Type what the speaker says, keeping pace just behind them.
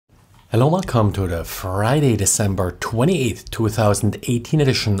Hello, welcome to the Friday, December 28th, 2018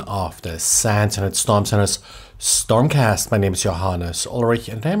 edition of the SANS Internet Storm Center's Stormcast. My name is Johannes Ulrich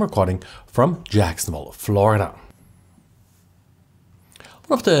and I am recording from Jacksonville, Florida.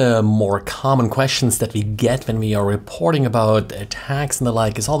 One of the more common questions that we get when we are reporting about attacks and the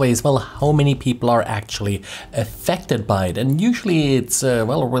like is always, well, how many people are actually affected by it? And usually it's,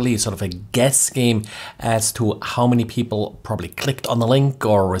 really sort of a guess game as to how many people probably clicked on the link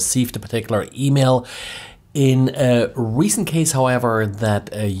or received a particular email. In a recent case, however, that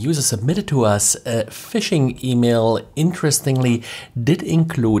a user submitted to us, a phishing email, interestingly, did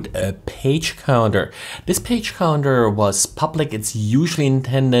include a page counter. This page counter was public. It's usually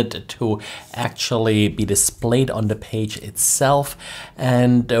intended to actually be displayed on the page itself.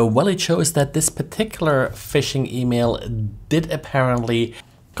 And it shows that this particular phishing email did apparently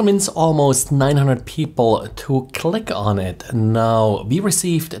convince almost 900 people to click on it. Now, we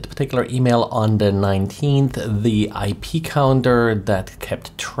received a particular email on the 19th. The IP counter that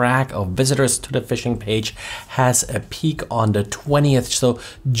kept track of visitors to the phishing page has a peak on the 20th, so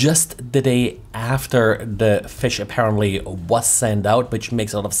just the day after the phish apparently was sent out, which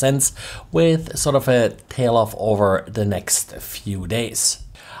makes a lot of sense with sort of a tail off over the next few days.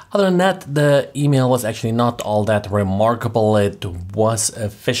 Other than that, the email was actually not all that remarkable. It was a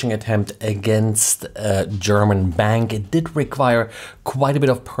phishing attempt against a German bank. It did require quite a bit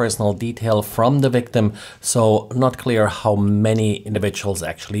of personal detail from the victim, so not clear how many individuals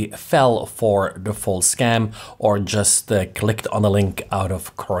actually fell for the full scam or just clicked on the link out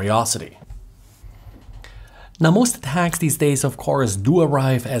of curiosity. Now, most attacks these days, of course, do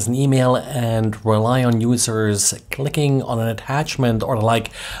arrive as an email and rely on users clicking on an attachment or the like,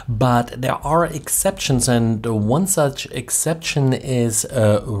 but there are exceptions, and one such exception is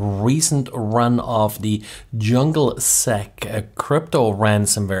a recent run of the JungleSec crypto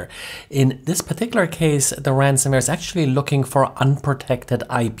ransomware. In this particular case, the ransomware is actually looking for unprotected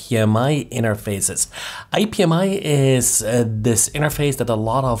IPMI interfaces. IPMI is this interface that a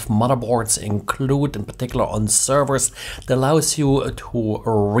lot of motherboards include, in particular on servers, that allows you to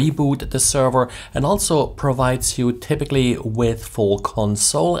reboot the server and also provides you typically with full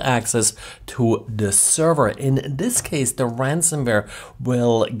console access to the server. In this case, the ransomware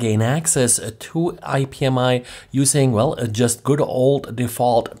will gain access to IPMI using, just good old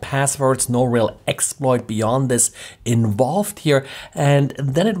default passwords, no real exploit beyond this involved here, and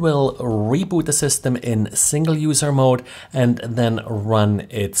then it will reboot the system in single user mode and then run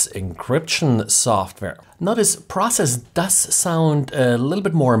its encryption software. Now, this process does sound a little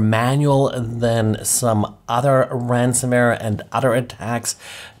bit more manual than some other ransomware and other attacks.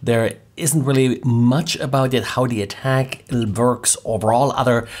 There isn't really much about it, how the attack works overall,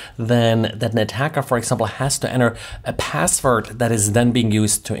 other than that an attacker, for example, has to enter a password that is then being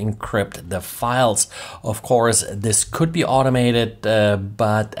used to encrypt the files. Of course, this could be automated,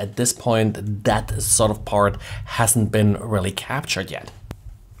 but at this point, that sort of part hasn't been really captured yet.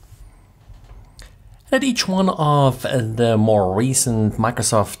 At each one of the more recent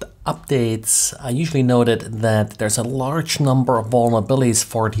Microsoft updates, I usually noted that there's a large number of vulnerabilities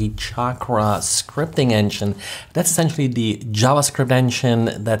for the Chakra scripting engine. That's essentially the JavaScript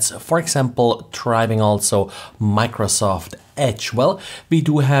engine that's, for example, driving also Microsoft Edge. Well, we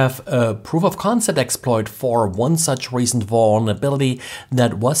do have a proof of concept exploit for one such recent vulnerability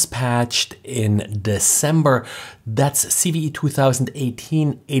that was patched in December. That's CVE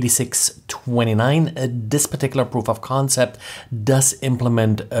 2018-8629. This particular proof of concept does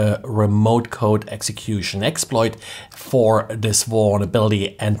implement a remote code execution exploit for this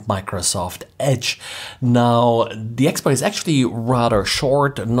vulnerability and Microsoft Edge. Now, the exploit is actually rather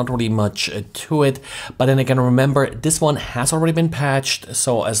short, not really much to it, but then again, remember, this one has already been patched,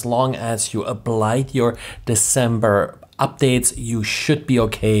 so as long as you applied your December updates, you should be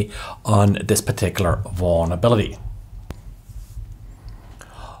okay on this particular vulnerability.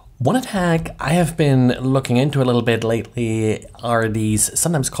 One attack I have been looking into a little bit lately are these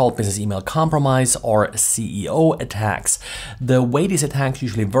sometimes called business email compromise or CEO attacks. The way these attacks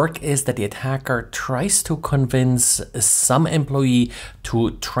usually work is that the attacker tries to convince some employee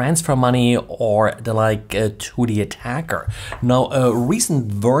to transfer money or the like to the attacker. Now, a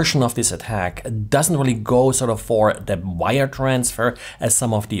recent version of this attack doesn't really go sort of for the wire transfer as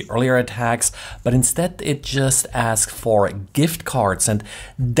some of the earlier attacks, but instead it just asks for gift cards, and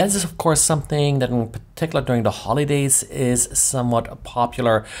that is of course something that in particular during the holidays, is somewhat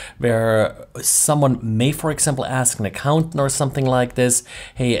popular, where someone may, for example, ask an accountant or something like this,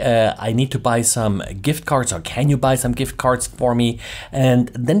 hey, I need to buy some gift cards, or can you buy some gift cards for me? And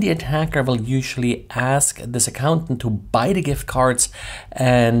then the attacker will usually ask this accountant to buy the gift cards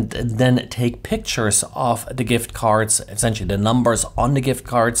and then take pictures of the gift cards, essentially the numbers on the gift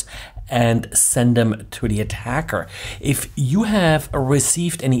cards, and send them to the attacker. If you have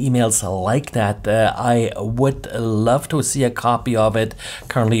received any emails like that, I would love to see a copy of it.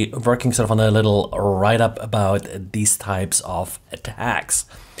 Currently working sort of on a little write-up about these types of attacks.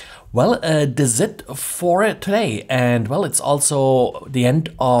 Well, that's it for today. And well, it's also the end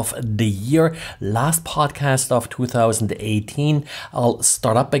of the year. Last podcast of 2018. I'll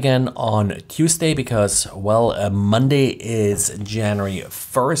start up again on Tuesday because, well, Monday is January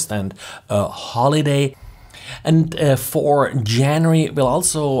 1st and a holiday. And for January, we'll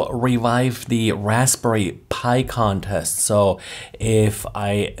also revive the Raspberry Pi contest. So if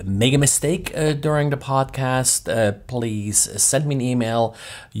I make a mistake during the podcast, please send me an email,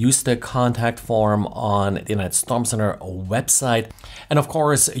 use the contact form on the United Storm Center website. And of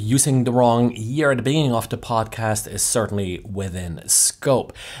course, using the wrong year at the beginning of the podcast is certainly within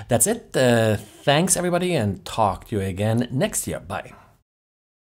scope. That's it. Thanks, everybody, and talk to you again next year. Bye.